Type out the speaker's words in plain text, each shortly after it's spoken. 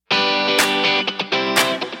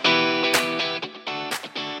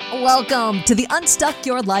Welcome to the Unstuck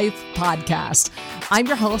Your Life podcast. I'm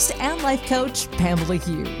your host and life coach, Pamela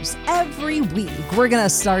Hughes. Every week, we're going to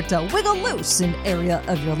start to wiggle loose an area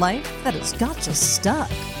of your life that has got you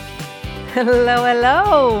stuck.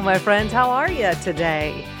 Hello, my friends. How are you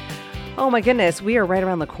today? Oh my goodness, we are right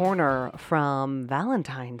around the corner from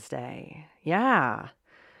Valentine's Day. Yeah.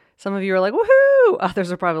 Some of you are like, woohoo!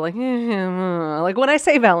 Others are probably like, like when I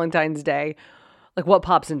say Valentine's Day, like what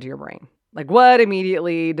pops into your brain? Like what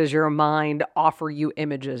immediately does your mind offer you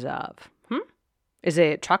images of? Is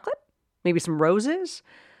it chocolate? Maybe some roses?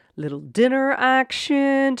 Little dinner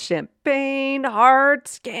action, champagne,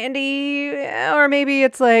 hearts, candy? Or maybe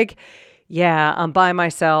it's like, yeah, I'm by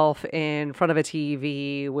myself in front of a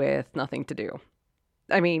TV with nothing to do.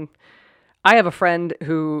 I mean, I have a friend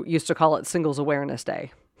who used to call it Singles Awareness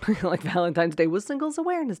Day. Like Valentine's Day was Singles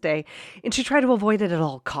Awareness Day. And she tried to avoid it at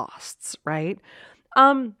all costs, right?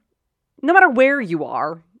 No matter where you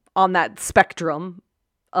are on that spectrum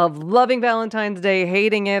of loving Valentine's Day,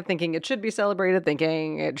 hating it, thinking it should be celebrated,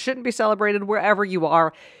 thinking it shouldn't be celebrated, wherever you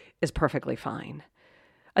are is perfectly fine.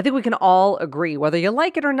 I think we can all agree, whether you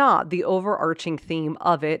like it or not, the overarching theme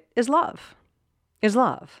of it is love.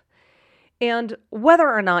 And whether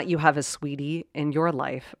or not you have a sweetie in your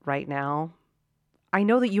life right now, I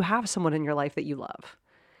know that you have someone in your life that you love.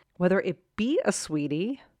 Whether it be a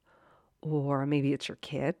sweetie or maybe it's your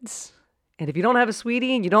kids. And if you don't have a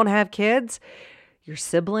sweetie and you don't have kids, your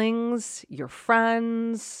siblings, your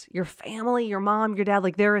friends, your family, your mom, your dad,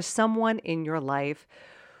 like there is someone in your life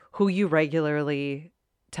who you regularly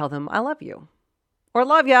tell them, I love you or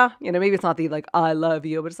love ya. You know, maybe it's not the like, I love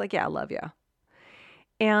you, but it's like, yeah, I love ya.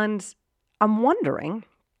 And I'm wondering,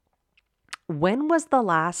 when was the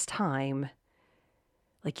last time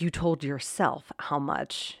like you told yourself how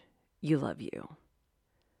much you love you?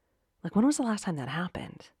 Like when was the last time that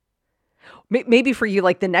happened? Maybe for you,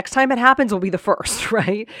 like the next time it happens will be the first,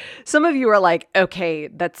 right? Some of you are like, okay,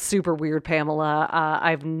 that's super weird, Pamela.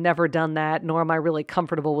 I've never done that, nor am I really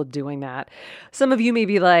comfortable with doing that. Some of you may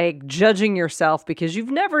be like judging yourself because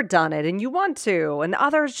you've never done it and you want to. And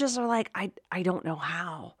others just are like, I don't know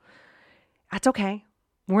how. That's okay.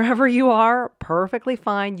 Wherever you are, perfectly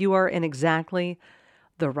fine. You are in exactly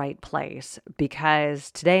the right place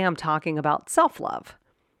because today I'm talking about self-love.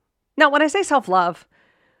 Now, when I say self-love,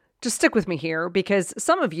 just stick with me here because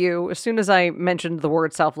some of you, as soon as I mentioned the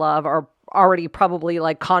word self-love, are already probably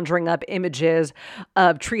like conjuring up images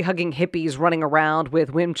of tree-hugging hippies running around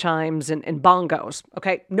with wind chimes and bongos.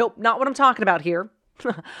 Okay, nope, not what I'm talking about here.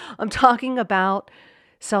 I'm talking about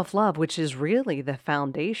self-love, which is really the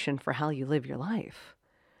foundation for how you live your life.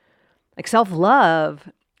 Like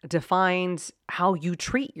self-love defines how you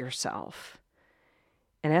treat yourself.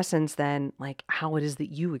 In essence, then, like how it is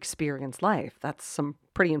that you experience life. That's some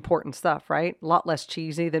pretty important stuff, right? A lot less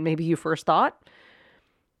cheesy than maybe you first thought.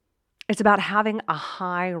 It's about having a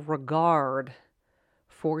high regard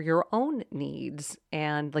for your own needs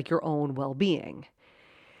and like your own well-being.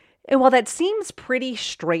 And while that seems pretty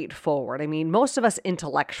straightforward, I mean, most of us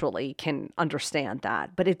intellectually can understand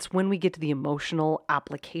that, but it's when we get to the emotional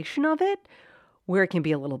application of it where it can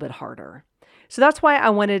be a little bit harder. So that's why I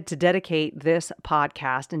wanted to dedicate this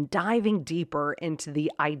podcast and diving deeper into the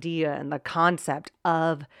idea and the concept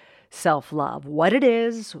of self-love, what it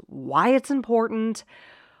is, why it's important,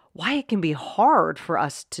 why it can be hard for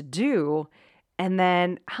us to do, and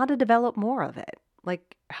then how to develop more of it,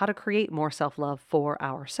 like how to create more self-love for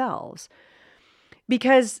ourselves.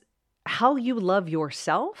 Because how you love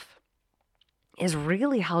yourself is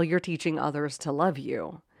really how you're teaching others to love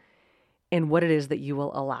you. And what it is that you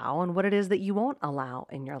will allow and what it is that you won't allow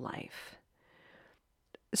in your life.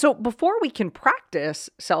 So before we can practice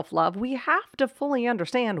self-love, we have to fully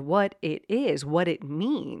understand what it is, what it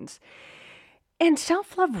means. And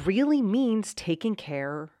self-love really means taking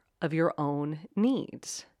care of your own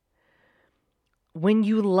needs. When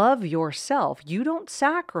you love yourself, you don't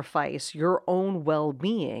sacrifice your own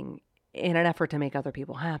well-being in an effort to make other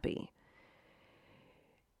people happy.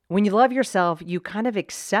 When you love yourself, you kind of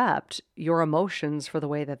accept your emotions for the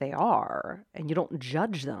way that they are, and you don't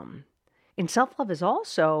judge them. And self-love is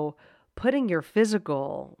also putting your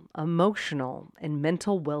physical, emotional, and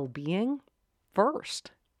mental well-being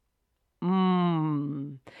first.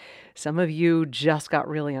 Some of you just got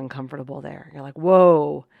really uncomfortable there. You're like,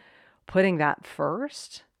 whoa, putting that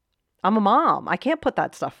first? I'm a mom. I can't put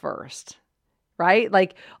that stuff first, right?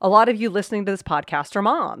 Like a lot of you listening to this podcast are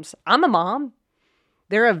moms. I'm a mom.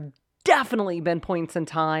 There have definitely been points in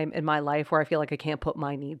time in my life where I feel like I can't put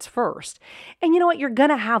my needs first. And you know what? You're going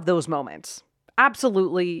to have those moments.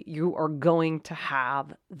 Absolutely, you are going to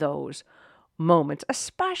have those moments,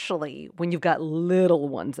 especially when you've got little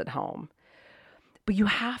ones at home. But you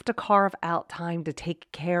have to carve out time to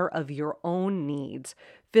take care of your own needs,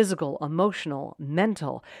 physical, emotional,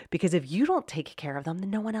 mental, because if you don't take care of them,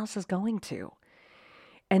 then no one else is going to.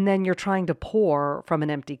 And then you're trying to pour from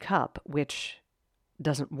an empty cup, which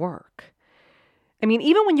doesn't work. I mean,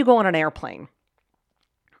 even when you go on an airplane,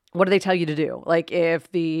 what do they tell you to do? Like,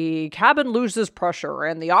 if the cabin loses pressure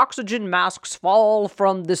and the oxygen masks fall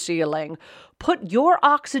from the ceiling, put your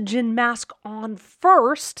oxygen mask on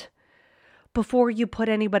first before you put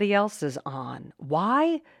anybody else's on.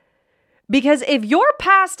 Why? Because if you're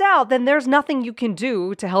passed out, then there's nothing you can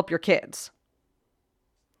do to help your kids.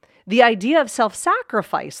 The idea of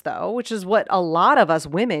self-sacrifice, though, which is what a lot of us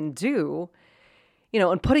women do,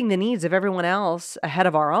 and putting the needs of everyone else ahead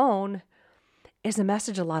of our own, is a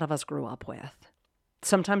message a lot of us grew up with.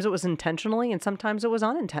 Sometimes it was intentionally and sometimes it was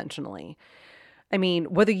unintentionally. I mean,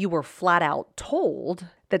 whether you were flat out told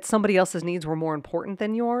that somebody else's needs were more important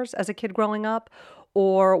than yours as a kid growing up,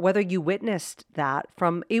 or whether you witnessed that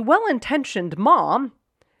from a well-intentioned mom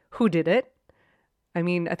who did it. I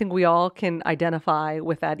mean, I think we all can identify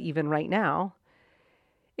with that even right now.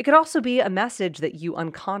 It could also be a message that you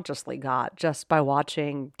unconsciously got just by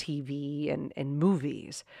watching TV and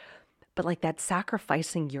movies. But like that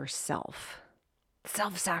sacrificing yourself,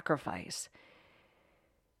 self-sacrifice.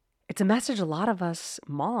 It's a message a lot of us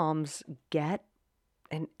moms get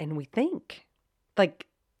and we think. Like,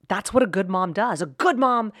 that's what a good mom does. A good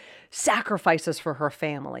mom sacrifices for her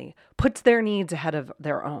family, puts their needs ahead of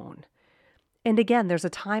their own. And again, there's a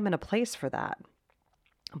time and a place for that.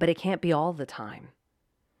 But it can't be all the time.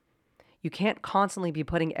 You can't constantly be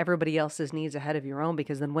putting everybody else's needs ahead of your own,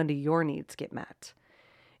 because then when do your needs get met?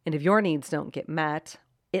 And if your needs don't get met,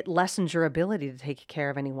 it lessens your ability to take care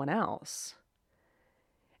of anyone else.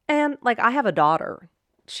 And like, I have a daughter,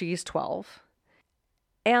 she's 12,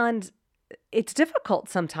 and it's difficult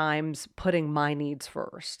sometimes putting my needs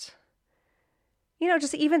first.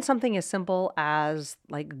 Just even something as simple as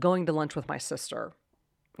like going to lunch with my sister,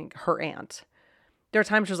 like her aunt. There are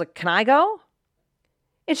times she's like, can I go?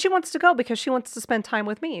 And she wants to go because she wants to spend time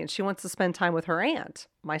with me and she wants to spend time with her aunt,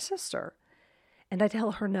 my sister. And I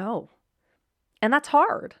tell her no. And that's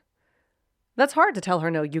hard. That's hard to tell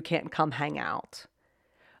her, no, you can't come hang out.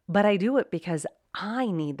 But I do it because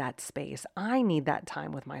I need that space. I need that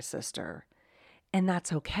time with my sister. And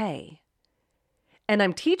that's okay. And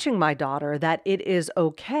I'm teaching my daughter that it is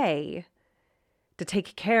okay to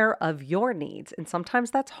take care of your needs. And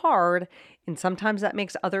sometimes that's hard. And sometimes that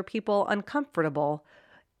makes other people uncomfortable.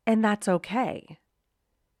 And that's okay.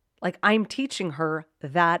 Like, I'm teaching her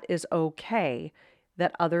that is okay,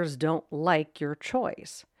 that others don't like your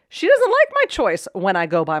choice. She doesn't like my choice when I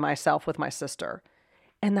go by myself with my sister.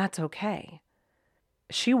 And that's okay.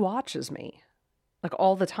 She watches me like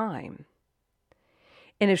all the time.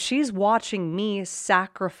 And if she's watching me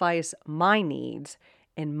sacrifice my needs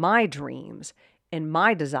and my dreams and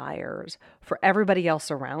my desires for everybody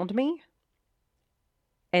else around me,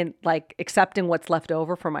 and like accepting what's left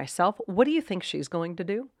over for myself, what do you think she's going to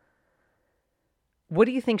do? What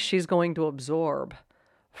do you think she's going to absorb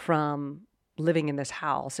from living in this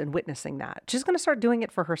house and witnessing that? She's going to start doing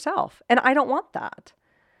it for herself. And I don't want that.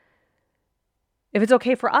 If it's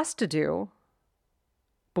okay for us to do,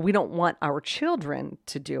 but we don't want our children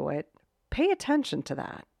to do it, pay attention to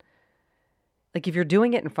that. Like, if you're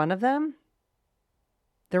doing it in front of them,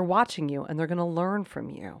 they're watching you and they're going to learn from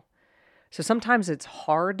you. So sometimes it's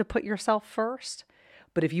hard to put yourself first,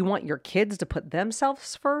 but if you want your kids to put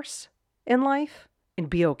themselves first in life and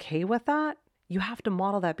be okay with that, you have to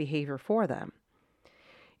model that behavior for them.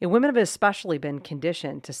 And women have especially been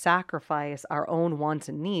conditioned to sacrifice our own wants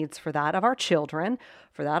and needs for that of our children,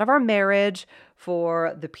 for that of our marriage,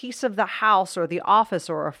 for the peace of the house or the office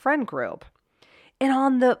or a friend group. And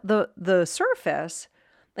on the surface,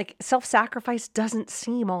 like, self-sacrifice doesn't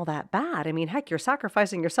seem all that bad. I mean, heck, you're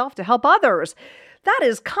sacrificing yourself to help others. That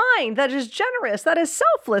is kind. That is generous. That is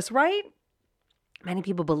selfless, right? Many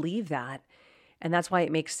people believe that. And that's why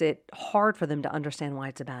it makes it hard for them to understand why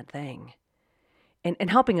it's a bad thing.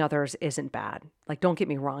 And helping others isn't bad. Like, don't get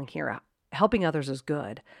me wrong here. Helping others is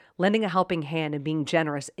good. Lending a helping hand and being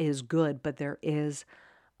generous is good, but there is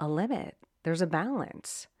a limit. There's a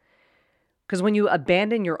balance. Because when you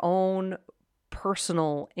abandon your own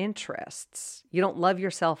personal interests, you don't love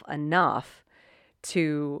yourself enough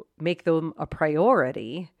to make them a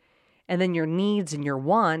priority, and then your needs and your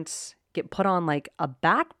wants get put on like a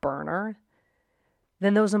back burner,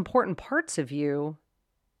 then those important parts of you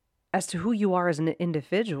as to who you are as an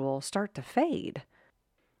individual start to fade.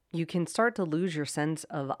 You can start to lose your sense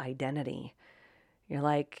of identity. You're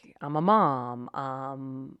like, I'm a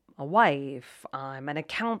mom, a wife, I'm an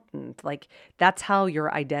accountant. Like, that's how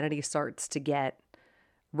your identity starts to get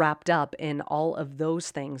wrapped up in all of those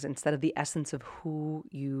things instead of the essence of who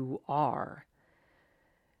you are.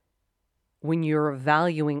 When you're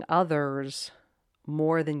valuing others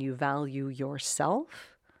more than you value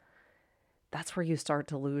yourself, that's where you start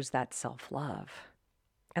to lose that self-love.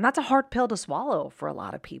 And that's a hard pill to swallow for a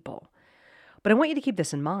lot of people. But I want you to keep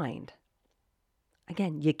this in mind.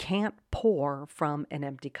 Again, you can't pour from an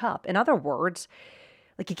empty cup. In other words,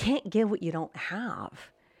 like, you can't give what you don't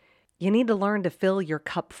have. You need to learn to fill your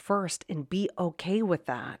cup first and be okay with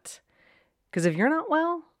that. Because if you're not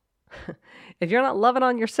well, if you're not loving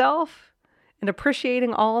on yourself and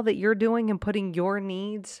appreciating all that you're doing and putting your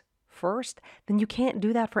needs first, then you can't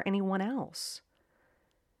do that for anyone else.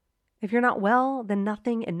 If you're not well, then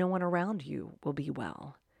nothing and no one around you will be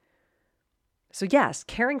well. So yes,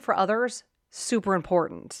 caring for others, super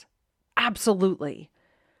important. Absolutely.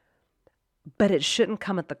 But it shouldn't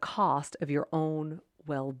come at the cost of your own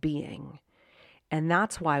well-being. And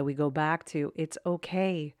that's why we go back to it's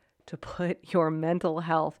okay to put your mental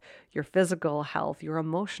health, your physical health, your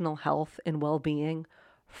emotional health and well-being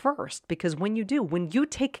first. Because when you do, when you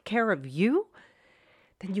take care of you,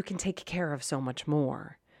 then you can take care of so much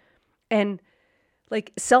more. And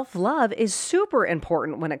like, self-love is super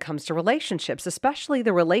important when it comes to relationships, especially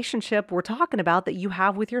the relationship we're talking about that you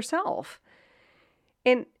have with yourself.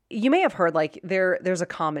 And you may have heard, like, there's a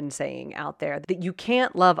common saying out there that you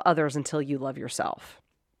can't love others until you love yourself.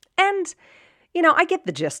 And, I get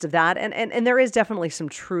the gist of that. And there is definitely some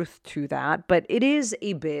truth to that, but it is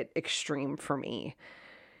a bit extreme for me.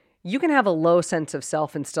 You can have a low sense of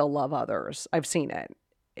self and still love others. I've seen it.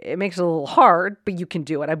 It makes it a little hard, but you can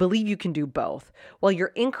do it. I believe you can do both. While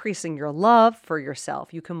you're increasing your love for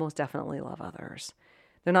yourself, you can most definitely love others.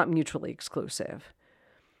 They're not mutually exclusive.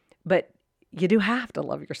 But you do have to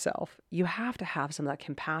love yourself. You have to have some of that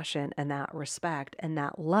compassion and that respect and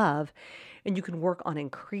that love, and you can work on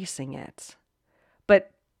increasing it.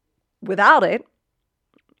 But without it,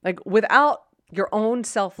 like without your own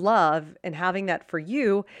self-love and having that for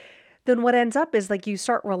you, then what ends up is like you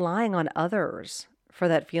start relying on others for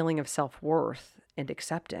that feeling of self-worth and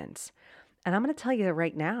acceptance. And I'm going to tell you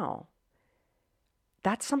right now,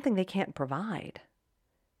 that's something they can't provide.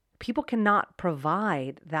 People cannot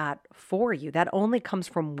provide that for you. That only comes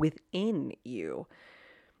from within you.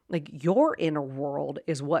 Like, your inner world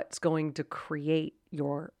is what's going to create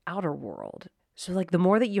your outer world. So like, the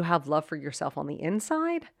more that you have love for yourself on the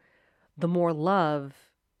inside, the more love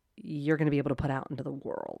you're going to be able to put out into the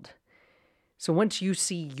world. So once you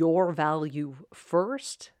see your value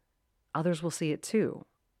first, others will see it too.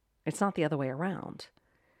 It's not the other way around.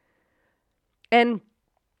 And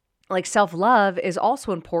like, self-love is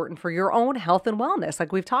also important for your own health and wellness.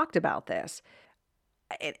 Like, we've talked about this.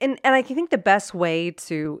 And I think the best way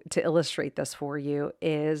to illustrate this for you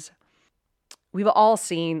is we've all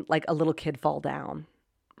seen like a little kid fall down,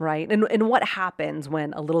 right? And what happens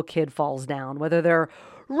when a little kid falls down, whether they're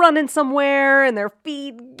running somewhere and their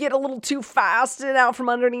feet get a little too fast and out from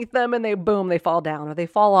underneath them and they fall down, or they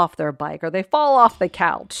fall off their bike, or they fall off the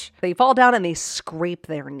couch. They fall down and they scrape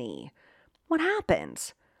their knee. What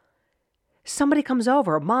happens? Somebody comes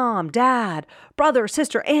over, mom, dad, brother,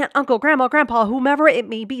 sister, aunt, uncle, grandma, grandpa, whomever it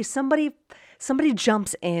may be. Somebody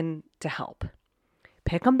jumps in to help.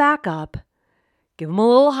 Pick them back up. Give them a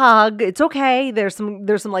little hug. It's okay. There's some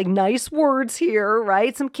like nice words here,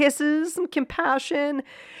 right? Some kisses, some compassion.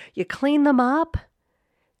 You clean them up,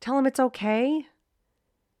 tell them it's okay,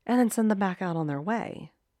 and then send them back out on their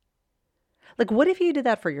way. Like, what if you did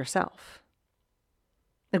that for yourself?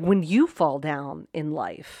 Like, when you fall down in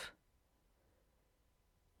life,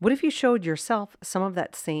 what if you showed yourself some of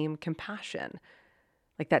that same compassion,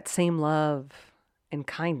 like that same love and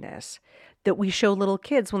kindness that we show little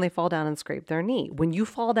kids when they fall down and scrape their knee? When you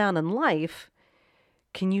fall down in life,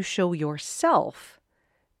 can you show yourself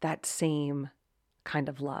that same kind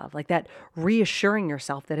of love? Like that reassuring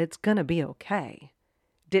yourself that it's going to be okay.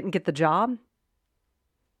 Didn't get the job?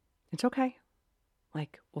 It's okay.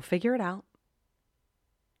 Like, we'll figure it out.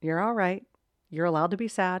 You're all right. You're allowed to be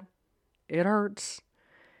sad. It hurts.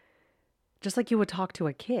 Just like you would talk to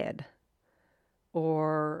a kid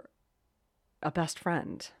or a best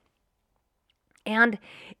friend. And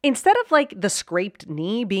instead of like the scraped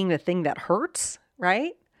knee being the thing that hurts,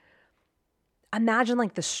 right? Imagine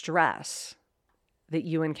like the stress that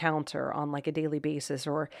you encounter on like a daily basis,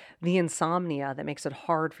 or the insomnia that makes it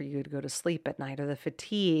hard for you to go to sleep at night, or the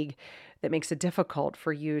fatigue that makes it difficult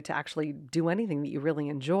for you to actually do anything that you really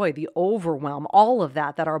enjoy, the overwhelm, all of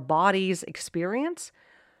that our bodies experience.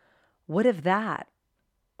 What if that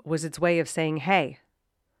was its way of saying, hey,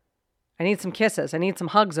 I need some kisses. I need some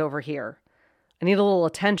hugs over here. I need a little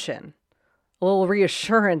attention, a little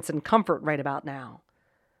reassurance and comfort right about now.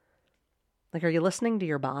 Like, are you listening to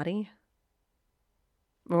your body?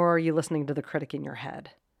 Or are you listening to the critic in your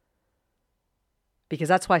head? Because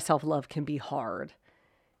that's why self-love can be hard,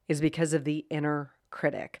 is because of the inner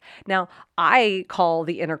critic. Now, I call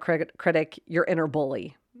the inner critic your inner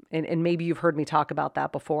bully. And maybe you've heard me talk about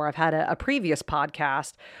that before. I've had a previous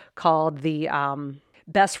podcast called the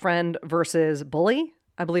Best Friend versus Bully.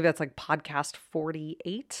 I believe that's like podcast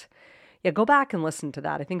 48. Yeah, go back and listen to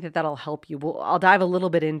that. I think that that'll help you. I'll dive a little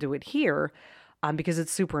bit into it here because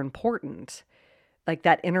it's super important. Like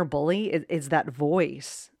that inner bully is that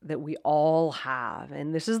voice that we all have.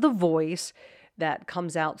 And this is the voice that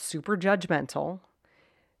comes out super judgmental.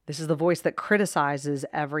 This is the voice that criticizes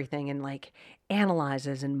everything and like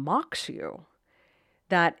analyzes and mocks you.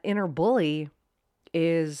 That inner bully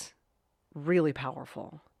is really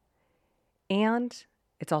powerful. And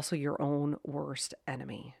it's also your own worst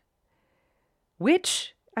enemy.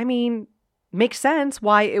 Which, I mean, makes sense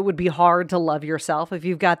why it would be hard to love yourself if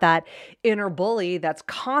you've got that inner bully that's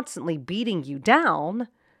constantly beating you down.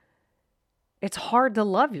 It's hard to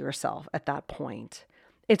love yourself at that point.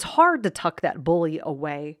 It's hard to tuck that bully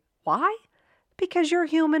away. Why? Because you're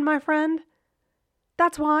human, my friend.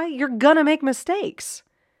 That's why you're gonna make mistakes.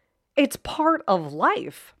 It's part of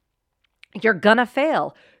life. You're gonna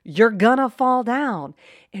fail. You're gonna fall down.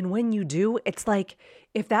 And when you do, it's like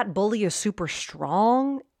if that bully is super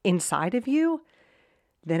strong inside of you,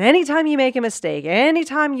 then anytime you make a mistake,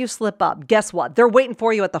 anytime you slip up, guess what? They're waiting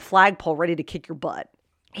for you at the flagpole ready to kick your butt.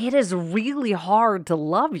 It is really hard to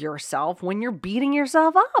love yourself when you're beating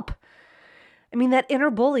yourself up. I mean, that inner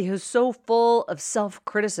bully who's so full of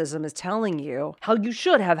self-criticism is telling you how you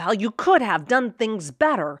should have, how you could have done things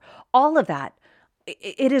better. All of that.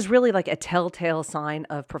 It is really like a telltale sign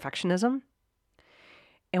of perfectionism.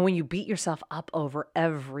 And when you beat yourself up over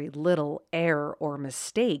every little error or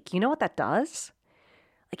mistake, you know what that does?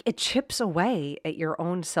 Like it chips away at your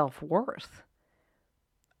own self-worth.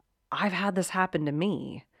 I've had this happen to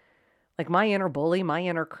me. Like my inner bully, my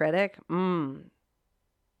inner critic,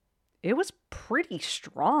 it was pretty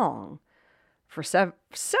strong for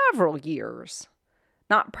several years.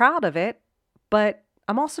 Not proud of it, but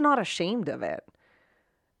I'm also not ashamed of it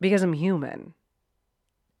because I'm human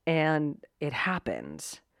and it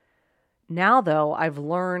happens. Now, though, I've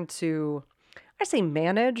learned to, I say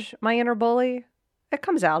manage my inner bully. It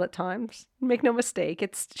comes out at times. Make no mistake.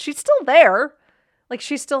 She's still there. Like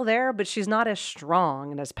she's still there, but she's not as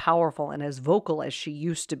strong and as powerful and as vocal as she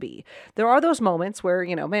used to be. There are those moments where,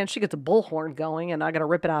 man, she gets a bullhorn going and I got to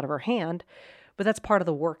rip it out of her hand. But that's part of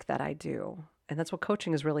the work that I do. And that's what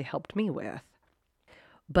coaching has really helped me with.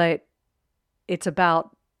 But it's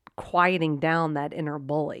about quieting down that inner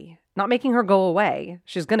bully, not making her go away.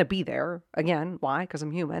 She's going to be there. Again, why? Because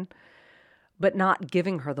I'm human. But not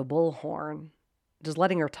giving her the bullhorn, just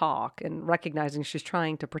letting her talk and recognizing she's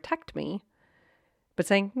trying to protect me. But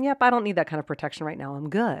saying, yep, I don't need that kind of protection right now. I'm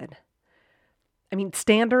good. I mean,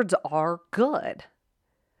 standards are good,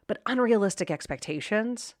 but unrealistic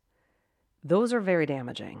expectations, those are very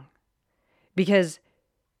damaging because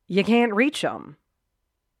you can't reach them.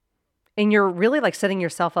 And you're really like setting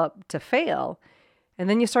yourself up to fail. And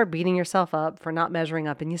then you start beating yourself up for not measuring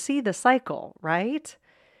up. And you see the cycle, right?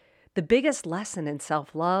 The biggest lesson in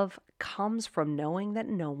self-love comes from knowing that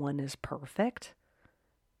no one is perfect.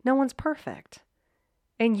 No one's perfect.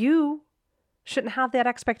 And you shouldn't have that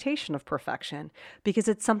expectation of perfection because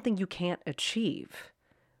it's something you can't achieve.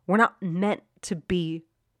 We're not meant to be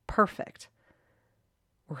perfect.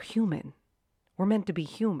 We're human. We're meant to be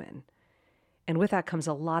human. And with that comes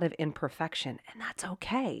a lot of imperfection, and that's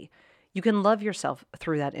okay. You can love yourself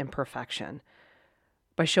through that imperfection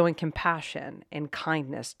by showing compassion and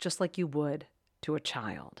kindness just like you would to a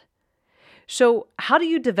child. So how do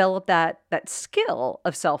you develop that skill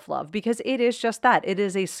of self-love? Because it is just that. It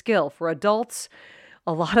is a skill. For adults,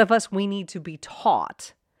 a lot of us, we need to be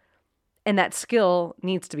taught. And that skill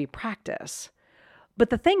needs to be practiced. But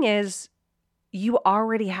the thing is, you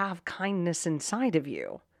already have kindness inside of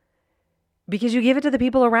you because you give it to the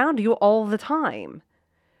people around you all the time.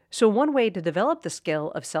 So one way to develop the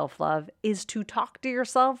skill of self-love is to talk to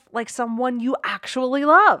yourself like someone you actually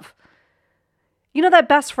love. You know that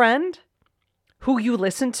best friend who you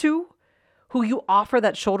listen to, who you offer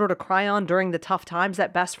that shoulder to cry on during the tough times,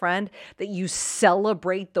 that best friend that you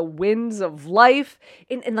celebrate the wins of life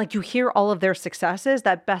and like you hear all of their successes,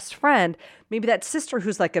 that best friend, maybe that sister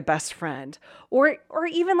who's like a best friend, or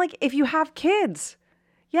even like if you have kids,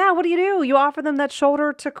 yeah, what do? You offer them that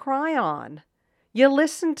shoulder to cry on. You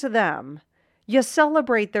listen to them. You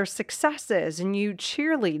celebrate their successes and you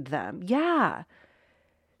cheerlead them. Yeah.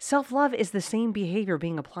 Self-love is the same behavior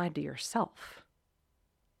being applied to yourself.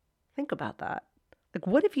 Think about that. Like,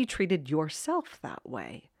 what if you treated yourself that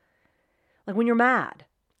way? Like when you're mad,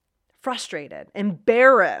 frustrated,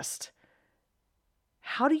 embarrassed,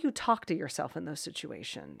 how do you talk to yourself in those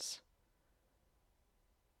situations?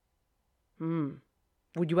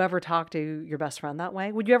 Would you ever talk to your best friend that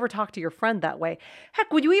way? Would you ever talk to your friend that way?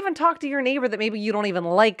 Heck, would you even talk to your neighbor that maybe you don't even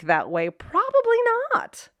like that way? Probably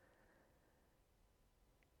not.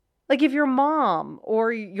 Like if your mom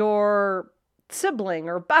or your sibling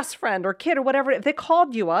or best friend or kid or whatever, if they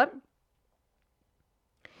called you up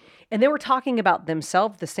and they were talking about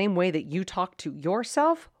themselves the same way that you talk to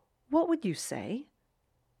yourself, what would you say?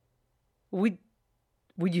 Would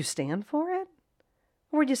you stand for it?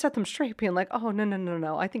 Or would you set them straight being like, oh,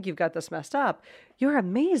 no, I think you've got this messed up. You're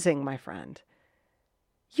amazing, my friend.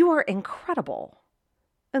 You are incredible.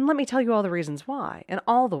 And let me tell you all the reasons why and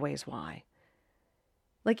all the ways why.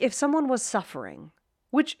 Like if someone was suffering,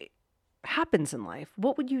 which happens in life,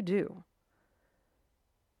 what would you do?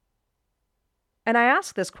 And I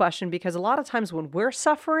ask this question because a lot of times when we're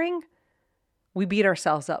suffering, we beat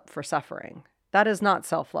ourselves up for suffering. That is not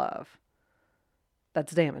self-love.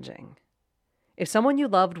 That's damaging. If someone you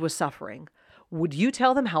loved was suffering, would you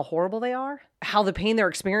tell them how horrible they are? How the pain they're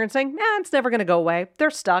experiencing? It's never going to go away. They're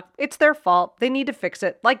stuck. It's their fault. They need to fix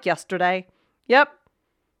it, like yesterday. Yep.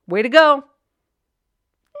 Way to go.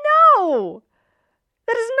 No.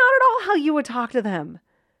 That is not at all how you would talk to them.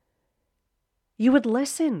 You would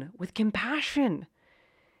listen with compassion.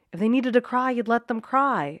 If they needed to cry, you'd let them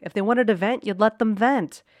cry. If they wanted to vent, you'd let them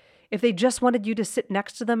vent. If they just wanted you to sit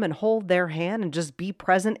next to them and hold their hand and just be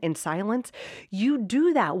present in silence, you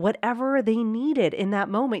do that. Whatever they needed in that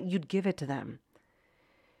moment, you'd give it to them.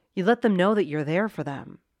 You let them know that you're there for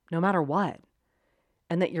them, no matter what,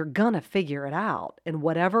 and that you're gonna figure it out. And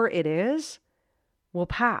whatever it is will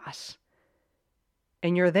pass.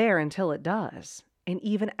 And you're there until it does, and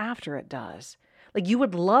even after it does. Like you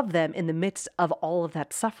would love them in the midst of all of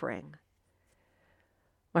that suffering.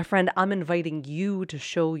 My friend, I'm inviting you to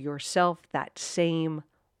show yourself that same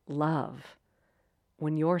love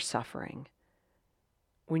when you're suffering,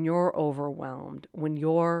 when you're overwhelmed, when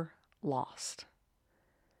you're lost.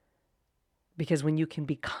 Because when you can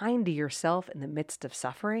be kind to yourself in the midst of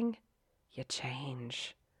suffering, you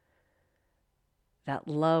change. That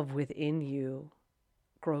love within you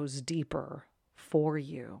grows deeper for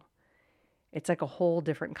you. It's like a whole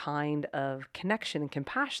different kind of connection and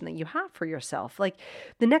compassion that you have for yourself. Like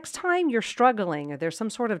the next time you're struggling or there's some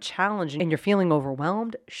sort of challenge and you're feeling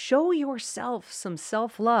overwhelmed, show yourself some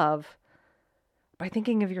self-love by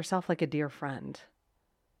thinking of yourself like a dear friend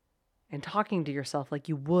and talking to yourself like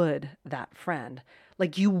you would that friend,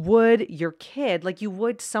 like you would your kid, like you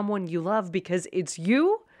would someone you love because it's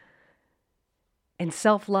you. And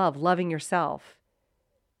self-love, loving yourself,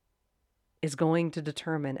 is going to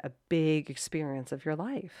determine a big experience of your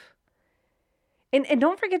life. And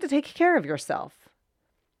don't forget to take care of yourself.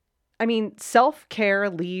 I mean, self-care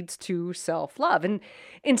leads to self-love.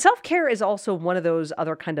 And self-care is also one of those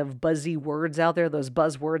other kind of buzzy words out there, those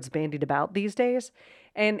buzzwords bandied about these days.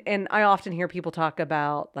 And I often hear people talk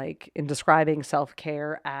about, like, in describing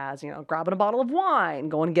self-care as, grabbing a bottle of wine,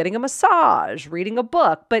 going and getting a massage, reading a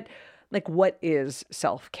book. But, like, what is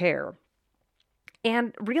self-care?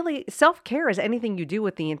 And really, self-care is anything you do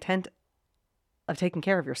with the intent of taking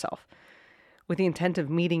care of yourself, with the intent of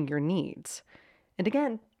meeting your needs. And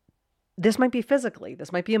again, this might be physically,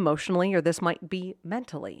 this might be emotionally, or this might be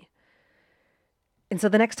mentally. And so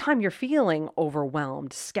the next time you're feeling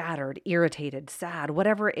overwhelmed, scattered, irritated, sad,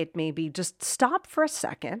 whatever it may be, just stop for a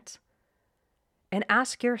second and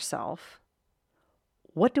ask yourself,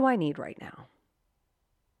 what do I need right now?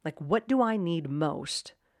 Like, what do I need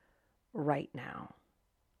most right now?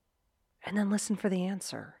 And then listen for the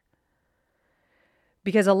answer.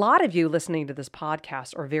 Because a lot of you listening to this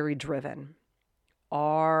podcast are very driven,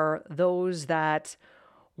 are those that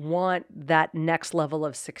want that next level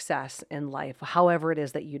of success in life, however it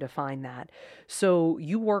is that you define that. So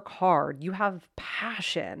you work hard, you have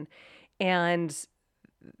passion, and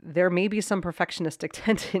there may be some perfectionistic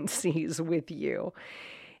tendencies with you.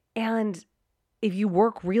 And if you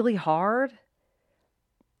work really hard,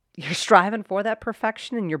 you're striving for that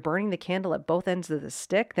perfection and you're burning the candle at both ends of the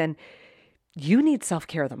stick, then you need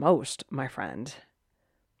self-care the most, my friend.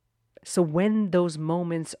 So when those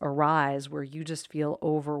moments arise where you just feel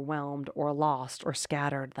overwhelmed or lost or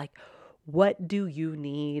scattered, like, what do you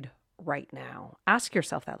need right now? Ask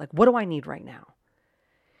yourself that, like, what do I need right now?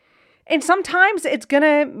 And sometimes it's going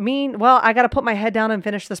to mean, well, I got to put my head down and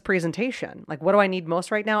finish this presentation. Like, what do I need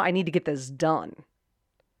most right now? I need to get this done.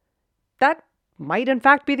 That might, in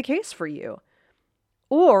fact, be the case for you.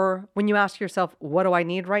 Or when you ask yourself, what do I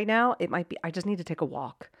need right now? It might be, I just need to take a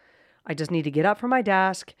walk. I just need to get up from my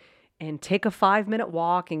desk and take a 5-minute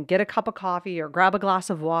walk and get a cup of coffee or grab a glass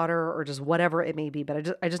of water or just whatever it may be.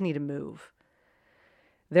 But I just need to move.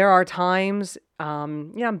 There are times,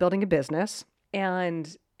 I'm building a business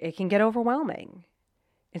and it can get overwhelming.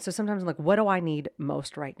 And so sometimes I'm like, what do I need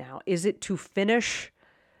most right now? Is it to finish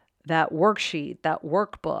that worksheet, that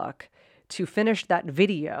workbook, to finish that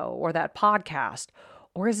video or that podcast?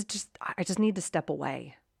 Or is it just, I just need to step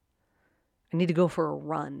away. I need to go for a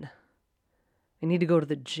run. I need to go to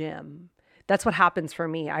the gym. That's what happens for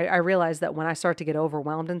me. I realize that when I start to get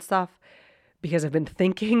overwhelmed and stuff, because I've been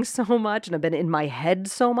thinking so much and I've been in my head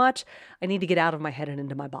so much, I need to get out of my head and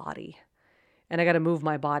into my body. And I got to move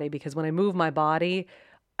my body, because when I move my body,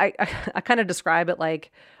 I kind of describe it like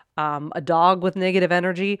a dog with negative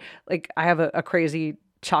energy. Like I have a crazy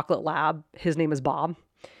chocolate lab. His name is Bob.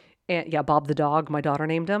 And yeah, Bob the dog, my daughter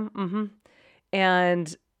named him.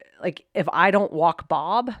 And like, if I don't walk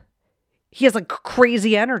Bob, he has like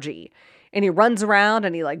crazy energy and he runs around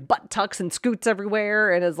and he like butt tucks and scoots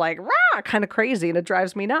everywhere and is like, rah, kind of crazy. And it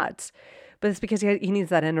drives me nuts. But it's because he needs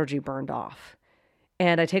that energy burned off.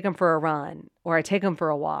 And I take him for a run, or I take him for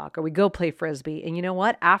a walk, or we go play Frisbee. And you know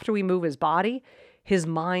what? After we move his body, his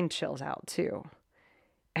mind chills out too.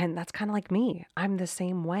 And that's kind of like me. I'm the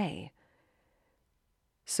same way.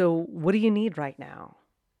 So what do you need right now?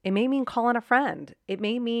 It may mean calling a friend. It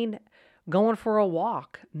may mean going for a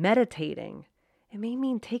walk, meditating. It may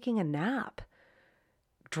mean taking a nap,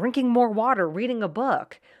 drinking more water, reading a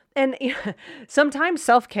book. And sometimes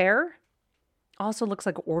self-care also looks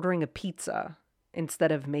like ordering a pizza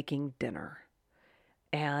instead of making dinner.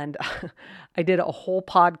 And I did a whole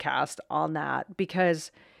podcast on that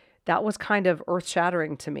because that was kind of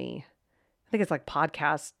earth-shattering to me. I think it's like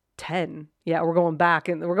podcast 10. Yeah, we're going back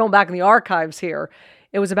in the archives here.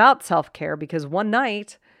 It was about self-care because one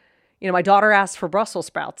night, my daughter asked for Brussels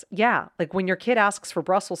sprouts. Yeah, like when your kid asks for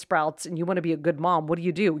Brussels sprouts and you want to be a good mom, what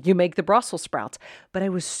do? You make the Brussels sprouts. But I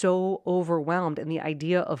was so overwhelmed, and the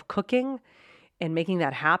idea of cooking and making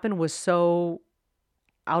that happen was so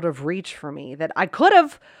out of reach for me that I could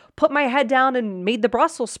have put my head down and made the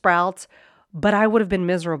Brussels sprouts, but I would have been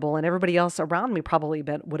miserable, and everybody else around me probably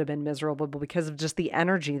would have been miserable because of just the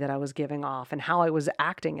energy that I was giving off and how I was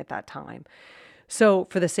acting at that time. So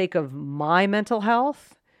for the sake of my mental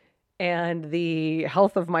health and the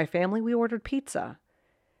health of my family, we ordered pizza.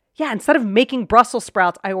 Yeah, instead of making Brussels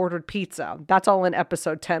sprouts, I ordered pizza. That's all in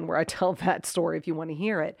episode 10 where I tell that story if you want to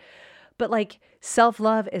hear it. But like,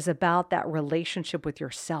 self-love is about that relationship with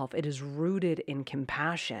yourself. It is rooted in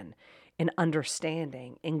compassion, in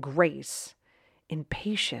understanding, in grace, in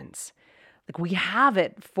patience. Like, we have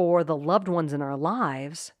it for the loved ones in our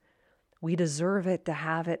lives. We deserve it to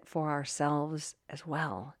have it for ourselves as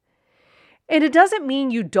well. And it doesn't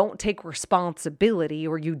mean you don't take responsibility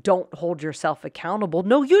or you don't hold yourself accountable.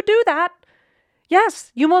 No, you do that.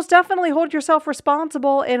 Yes, you most definitely hold yourself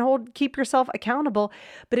responsible and keep yourself accountable.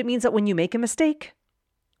 But it means that when you make a mistake,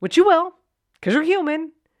 which you will, because you're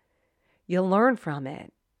human, you'll learn from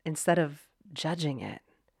it instead of judging it.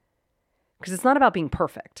 Because it's not about being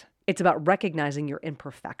perfect. It's about recognizing your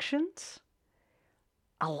imperfections,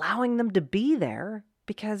 allowing them to be there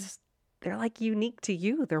because they're like unique to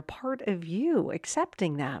you. They're part of you,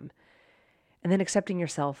 accepting them, and then accepting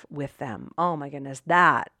yourself with them. Oh my goodness,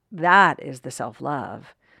 that is the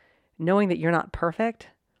self-love. Knowing that you're not perfect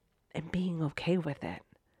and being okay with it.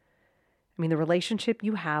 I mean, the relationship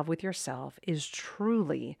you have with yourself is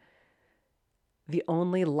truly the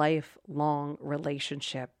only lifelong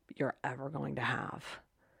relationship you're ever going to have.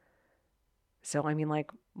 So, I mean,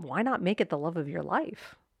 like, why not make it the love of your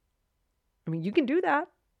life? I mean, you can do that.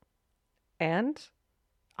 And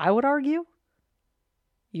I would argue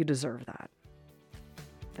you deserve that.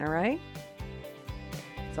 All right?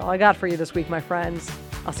 That's all I got for you this week, my friends.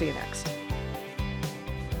 I'll see you next.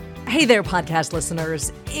 Hey there, podcast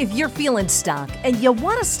listeners. If you're feeling stuck and you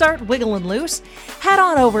want to start wiggling loose, head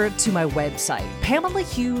on over to my website,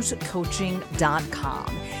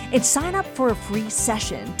 PamelaHughesCoaching.com, and sign up for a free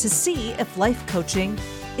session to see if life coaching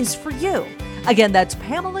is for you. Again, that's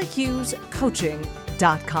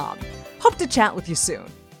PamelaHughesCoaching.com. Hope to chat with you soon.